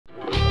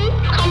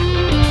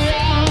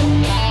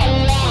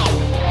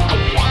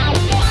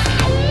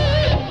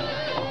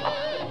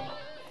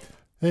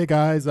Hey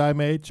guys, I'm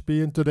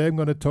HP and today I'm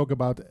going to talk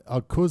about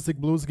acoustic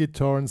blues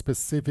guitar and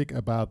specific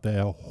about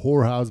the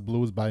Whorehouse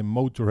Blues by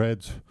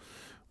Motorhead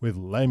with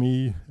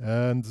Lemmy,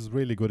 and it's a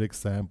really good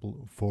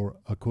example for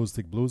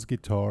acoustic blues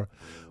guitar.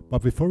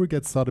 But before we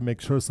get started,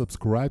 make sure to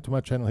subscribe to my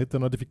channel, hit the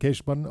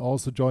notification button,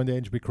 also join the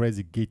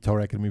HPCrazy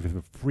Guitar Academy with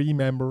a free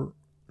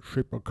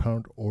membership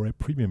account or a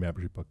premium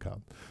membership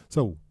account.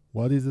 So,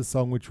 what is the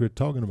song which we're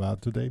talking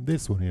about today?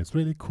 This one here, it's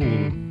really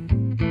cool.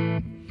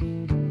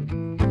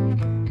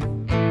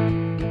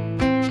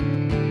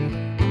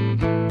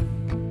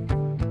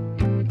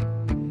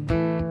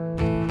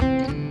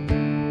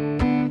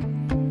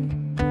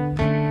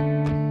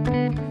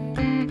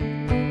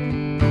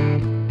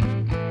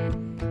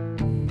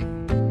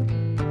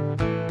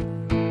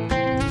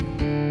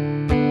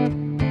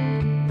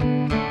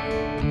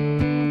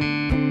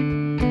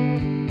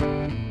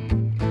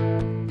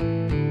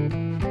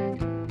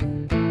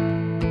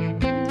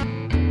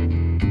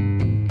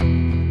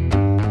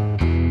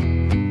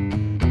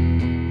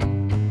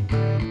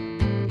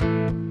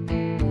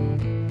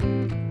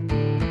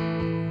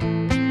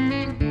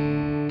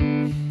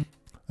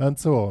 And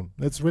so on.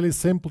 It's really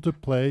simple to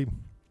play.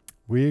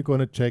 We're going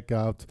to check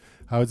out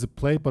how it's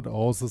played, but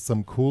also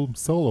some cool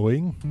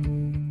soloing.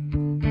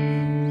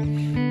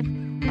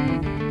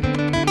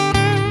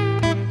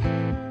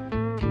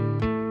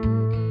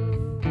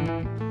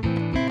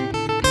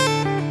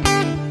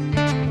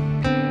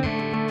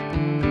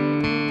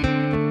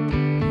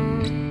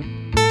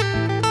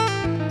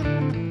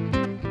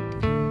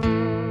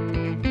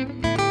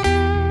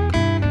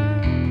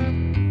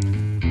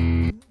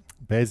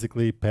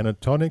 Basically,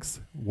 pentatonics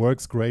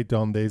works great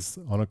on this.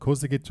 On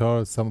acoustic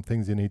guitar, some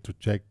things you need to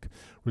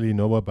really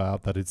know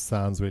about, that it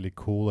sounds really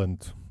cool. And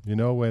you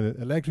know, when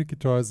electric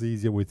guitar is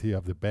easier, with you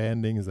have the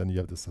bendings and you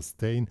have the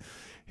sustain.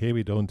 Here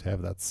we don't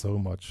have that so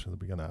much, so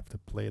we're gonna have to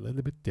play a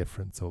little bit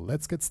different. So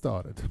let's get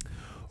started.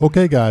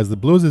 Okay guys, the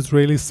blues is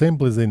really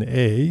simple. It's in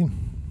A.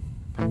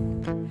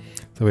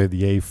 So we have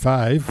the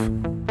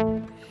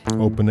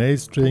A5, open A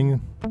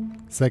string,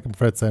 2nd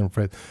fret, 7th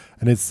fret,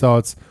 and it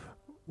starts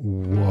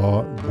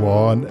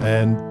 1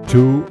 and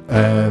 2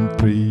 and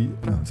 3.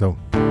 So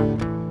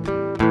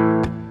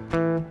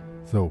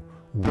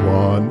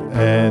 1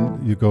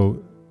 and you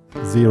go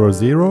 0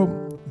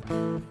 0.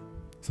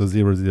 So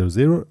 0 0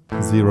 0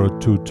 0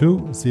 2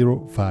 2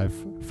 0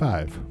 5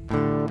 5.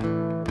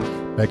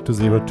 Back to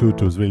 0 2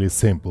 2 is really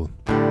simple.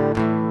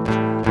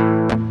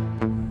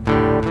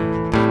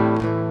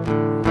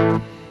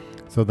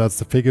 So that's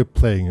the figure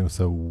playing.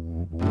 So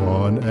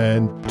 1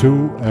 and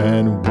 2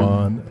 and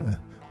 1.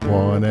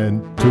 1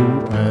 and 2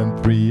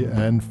 and 3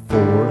 and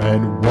 4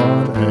 and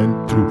 1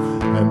 and 2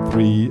 and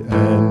 3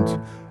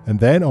 and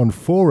then on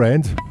 4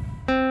 end,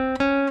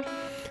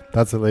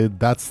 that's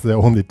the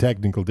only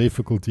technical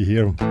difficulty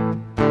here.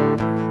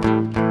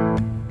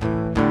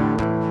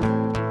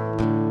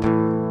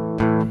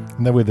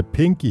 And then with the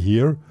pinky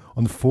here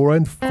on 4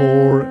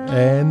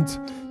 and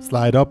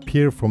slide up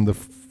here from the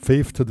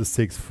 5th to the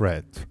 6th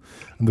fret.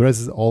 And the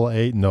rest is all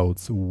 8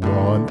 notes.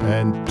 1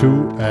 and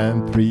 2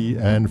 and 3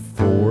 and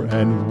 4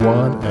 and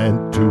 1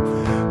 and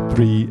 2,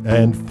 3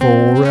 and 4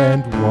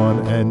 and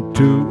 1 and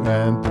 2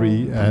 and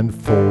 3 and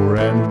 4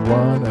 and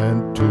 1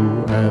 and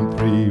 2 and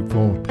 3,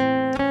 4.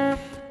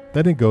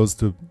 Then it goes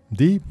to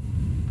D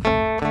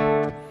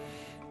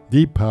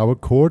power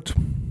chord,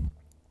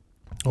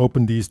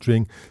 open D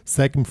string,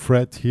 2nd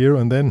fret here,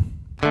 and then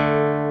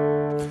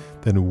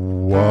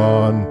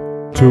 1,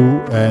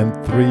 2 and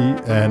 3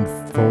 and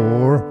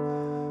 4.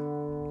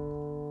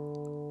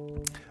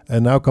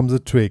 And now comes a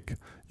trick.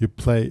 You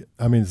play,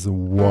 it's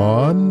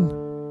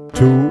 1,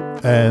 2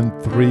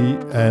 and 3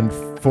 and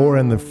 4,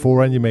 and the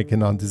 4 and you make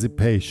an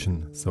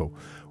anticipation. So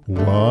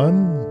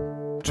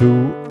 1,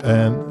 2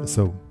 and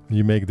so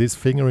you make this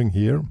fingering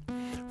here,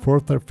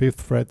 4th or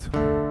 5th fret.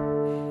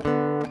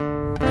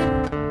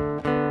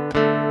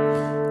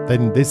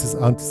 Then this is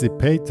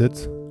anticipated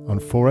on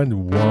 4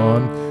 and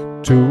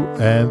 1, 2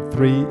 and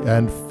 3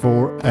 and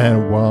 4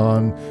 and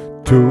 1,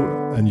 2,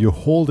 and you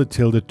hold it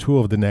till the 2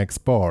 of the next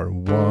bar.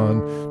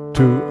 1,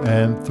 2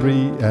 and 3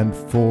 and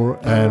 4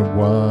 and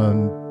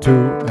 1, 2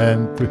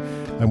 and 3.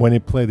 And when you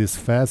play this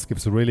fast,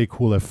 gives a really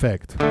cool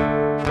effect.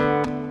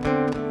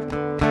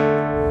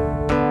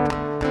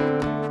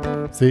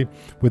 See,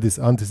 with this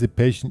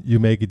anticipation, you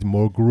make it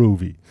more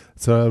groovy.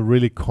 It's a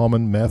really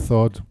common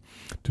method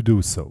to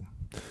do so.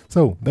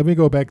 So then we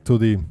go back to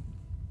the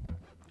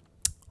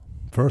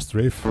first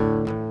riff.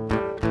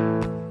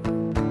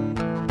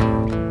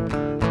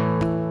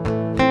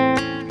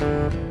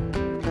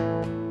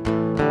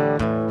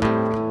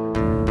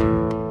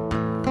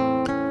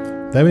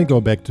 Then we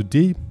go back to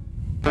D.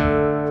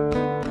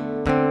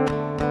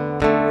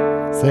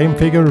 Same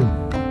figure.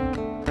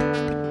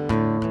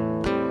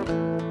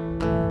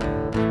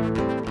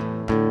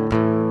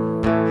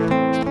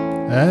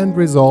 And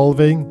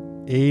resolving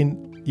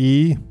in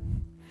E.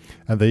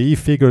 And the E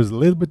figure is a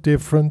little bit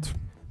different,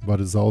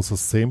 but it's also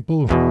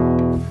simple.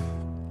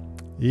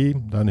 E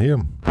down here.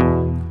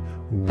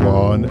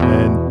 1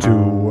 and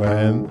 2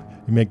 and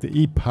You make the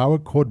E power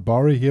chord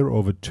barre here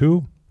over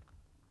 2.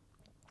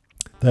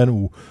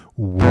 Then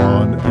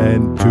 1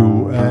 and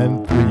 2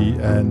 and 3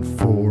 and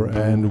 4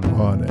 and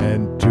 1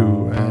 and 2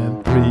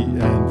 and 3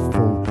 and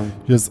 4.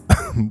 Just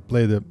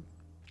play the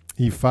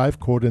E5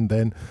 chord and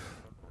then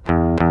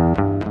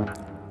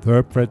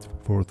 3rd fret,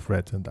 4th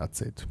fret, and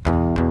that's it.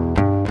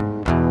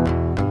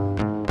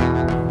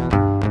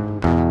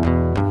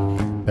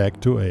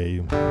 Back to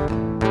A.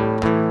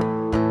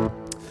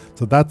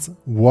 So that's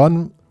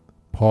one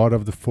part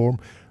of the form.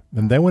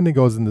 And then when it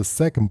goes in the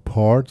second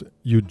part,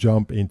 you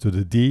jump into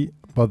the D,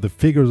 but the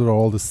figures are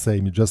all the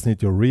same. You just need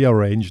to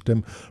rearrange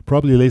them.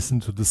 Probably listen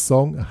to the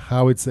song,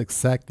 how it's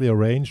exactly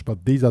arranged,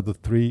 but these are the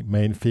 3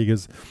 main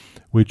figures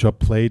which are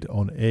played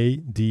on A,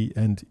 D,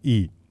 and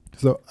E.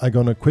 So I'm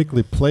gonna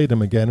quickly play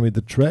them again with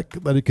the track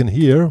that you can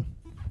hear.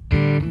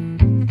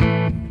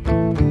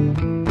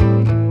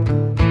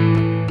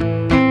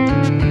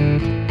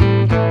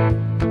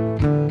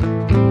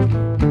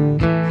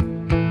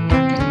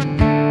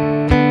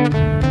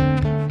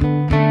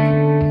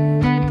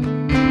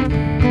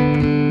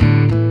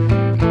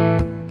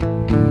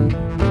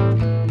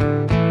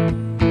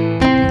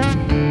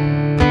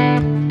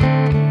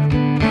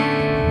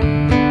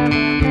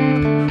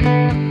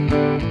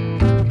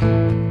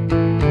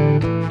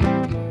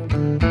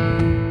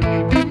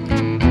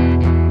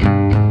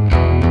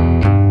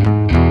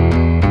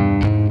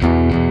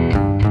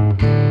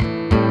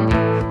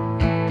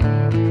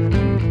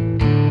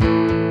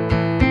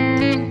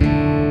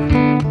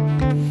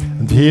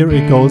 Here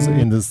it goes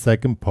in the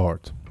second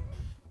part.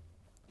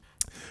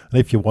 And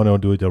if you want to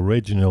do it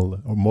original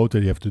or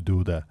Motorhead, you have to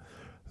do the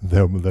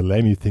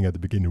Lemmy thing at the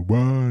beginning.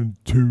 1,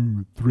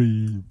 2,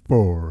 3,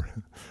 4.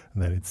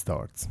 And then it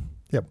starts.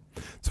 Yep.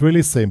 It's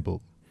really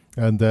simple.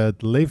 And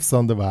that lives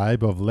on the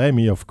vibe of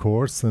Lemmy, of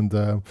course, and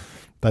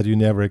that you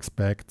never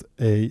expect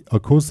a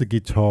acoustic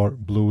guitar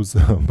blues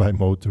by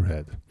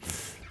Motorhead.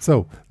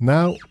 So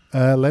now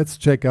let's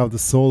check out the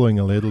soloing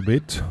a little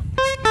bit.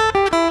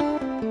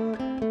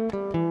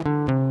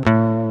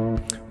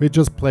 We're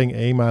just playing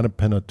A minor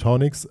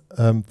pentatonics,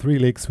 3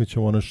 licks which I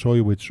want to show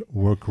you which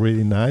work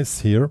really nice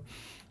here.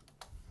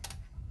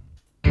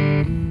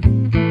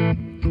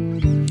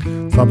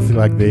 Something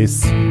like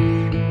this.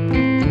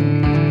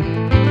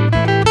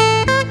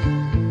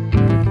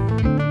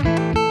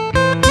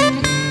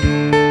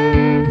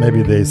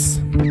 Maybe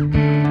this.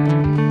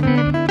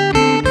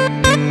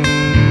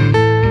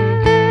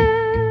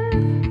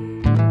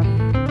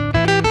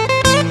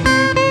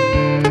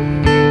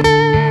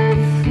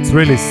 It's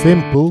really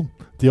simple.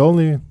 The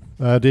only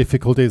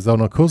difficulty is on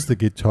acoustic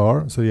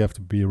guitar, so you have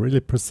to be really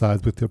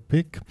precise with your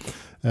pick,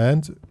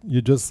 and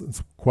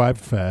it's quite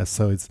fast.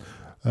 So it's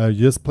you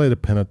just play the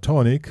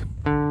pentatonic,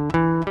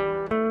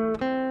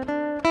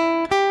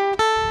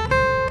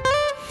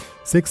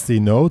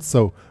 16 notes.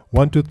 So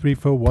 1 2 3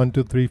 4 1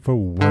 2 3 4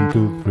 1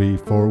 2 3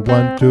 4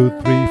 1 2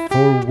 3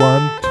 4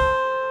 1,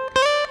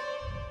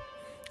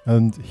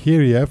 and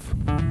here you have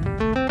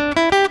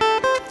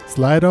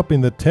slide up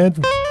in the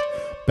 10th,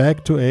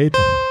 back to 8.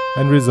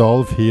 And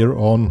resolve here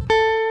on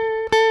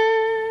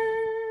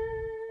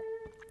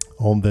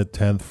the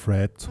 10th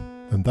fret,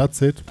 and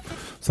that's it.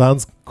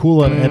 Sounds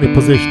cool on any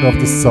position of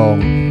the song.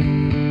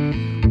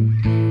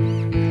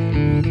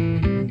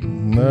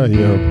 Now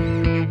here.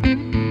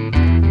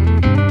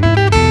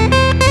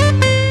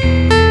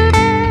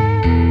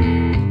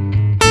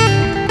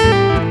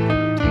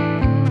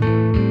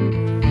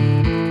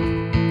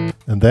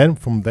 And then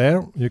from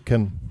there you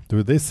can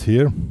do this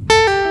here.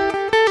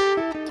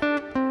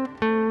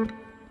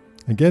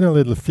 Again a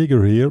little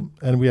figure here,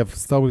 and we have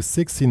start with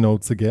 16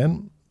 notes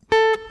again.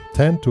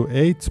 10 to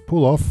 8,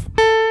 pull off.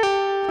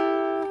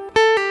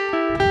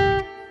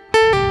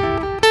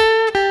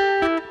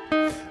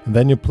 And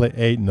then you play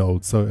 8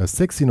 notes, so a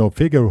 16 note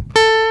figure.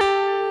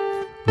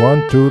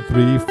 1, 2,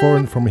 3, 4,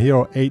 and from here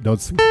are 8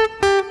 notes.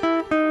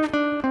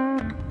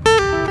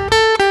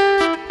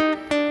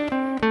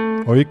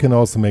 Or you can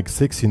also make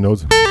 16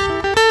 notes. You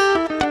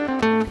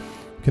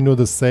can do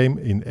the same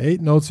in 8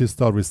 notes, you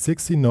start with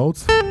 16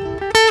 notes.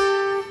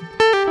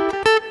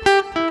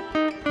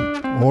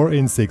 Or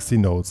in 60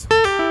 notes.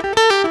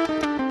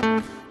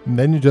 And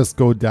then you just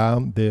go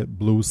down the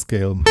blues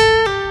scale.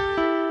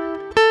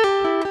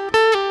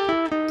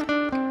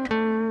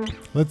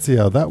 Let's see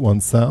how that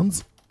one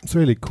sounds. It's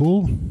really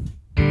cool.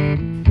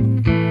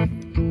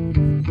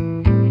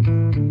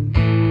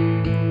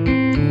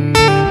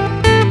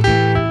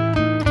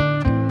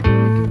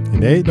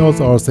 In 8 notes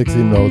or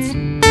 16 notes.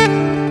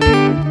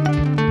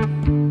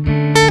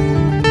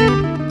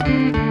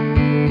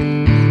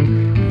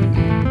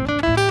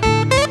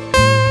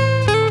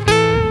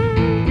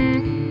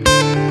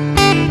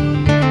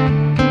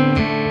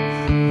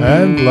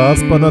 And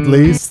last but not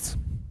least,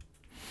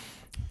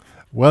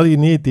 well, you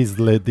need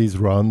these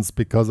runs,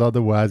 because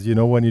otherwise, you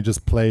know, when you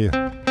just play,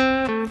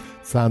 it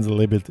sounds a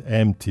little bit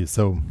empty.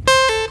 So,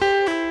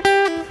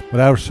 but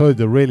I'll show you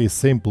the really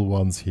simple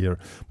ones here.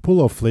 Pull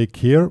off lick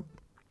here,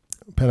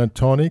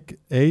 pentatonic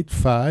 8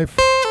 5.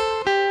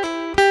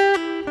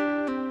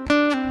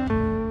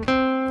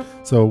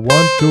 So 1,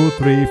 2,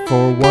 3,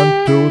 4,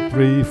 1, 2,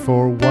 3,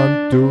 4,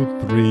 1, 2,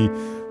 3,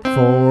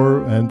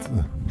 4, and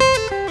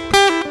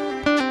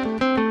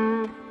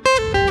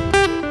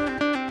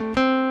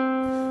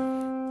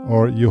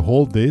or you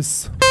hold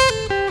this.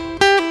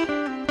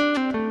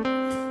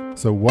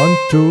 So 1,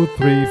 2,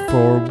 3,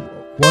 4,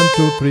 1,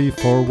 2, 3,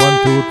 4,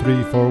 1, 2,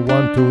 3, 4,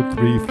 1, 2,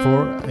 3,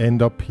 4,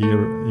 end up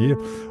here.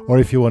 Or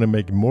if you want to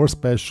make it more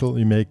special,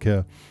 you make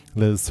a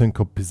little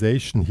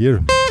syncopization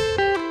here.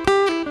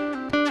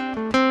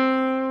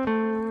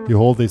 You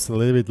hold this a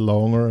little bit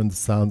longer and it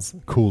sounds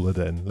cooler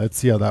then. Let's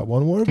see how that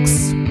one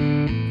works.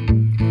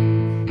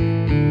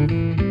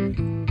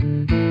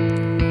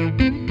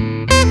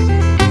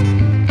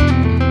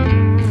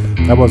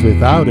 That was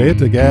without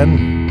it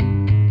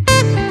again.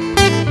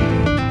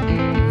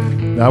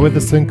 Now with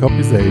the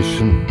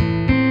syncopization.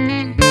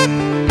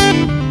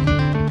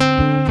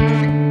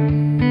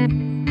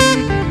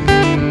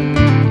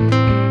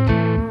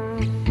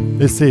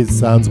 You see, it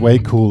sounds way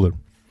cooler.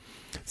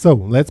 So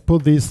let's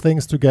put these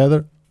things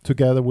together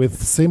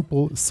with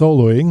simple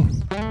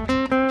soloing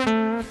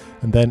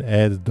and then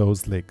add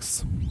those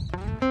licks.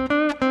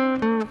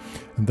 And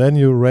then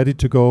you're ready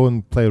to go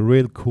and play a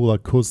real cool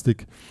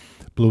acoustic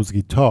blues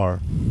guitar.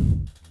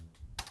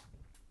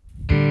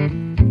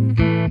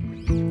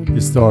 You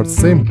start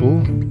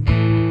simple.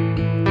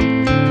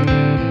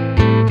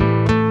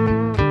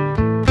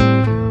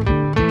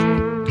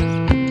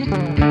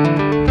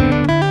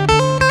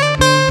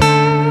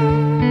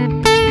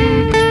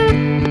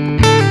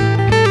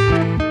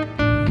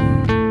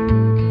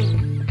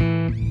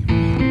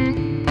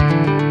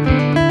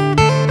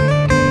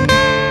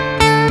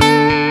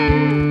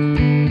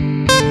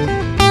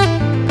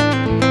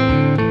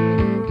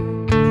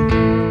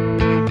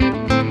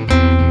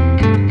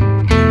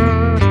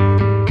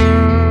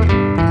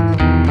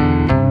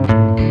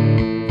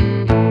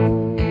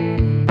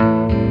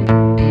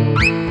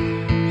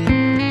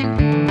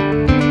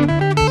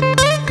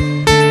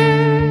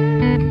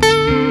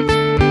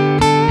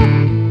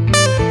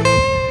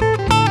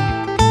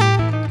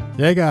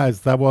 Yeah guys,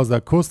 that was the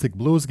acoustic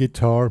blues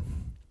guitar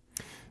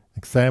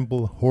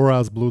example,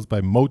 Whorehouse Blues by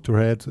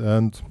Motorhead,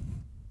 and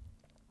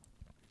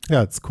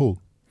yeah, it's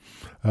cool.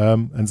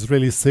 And it's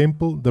really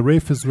simple. The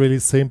riff is really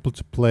simple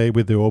to play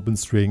with the open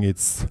string.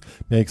 It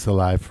makes the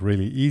life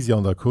really easy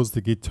on the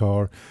acoustic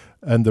guitar,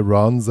 and the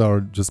runs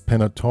are just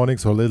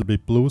pentatonics or a little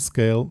bit blues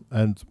scale.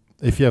 And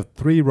if you have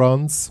 3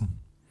 runs,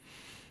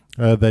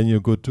 then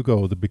you're good to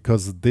go,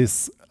 because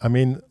this, I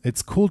mean,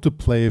 it's cool to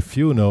play a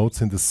few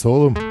notes in the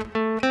solo.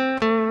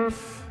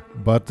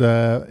 But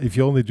if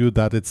you only do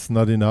that, it's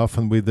not enough.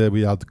 And with the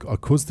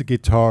acoustic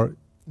guitar,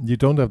 you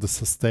don't have the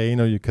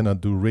sustain, or you cannot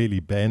do really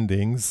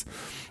bendings.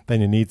 Then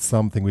you need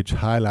something which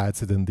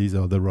highlights it, and these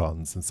are the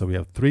runs. And so we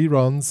have 3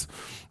 runs.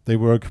 They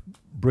work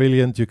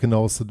brilliant. You can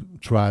also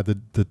try the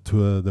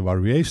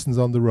variations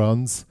on the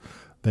runs.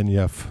 Then you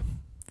have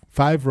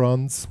 5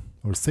 runs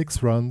or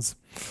 6 runs.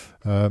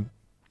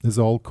 It's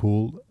all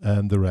cool,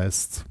 and the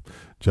rest,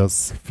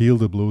 just feel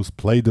the blues,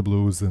 play the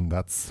blues, and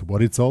that's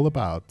what it's all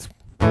about.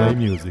 Play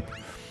music.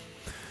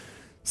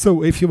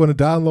 So if you want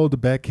to download the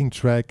backing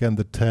track and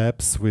the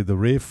tabs with the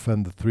riff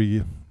and the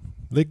 3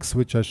 licks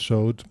which I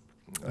showed,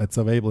 it's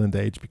available in the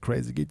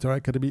HPCrazy Guitar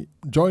Academy.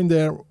 Join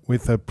there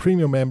with a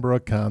premium member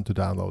account to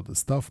download the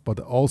stuff, but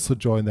also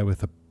join there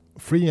with a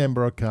free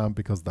member account,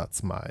 because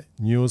that's my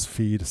news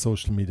feed,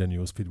 social media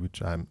news feed,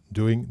 which I'm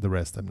doing. The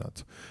rest I'm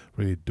not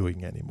really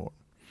doing anymore.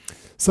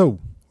 So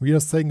we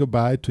are saying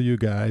goodbye to you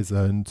guys,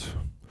 and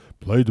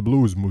play the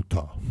blues,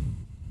 Muta.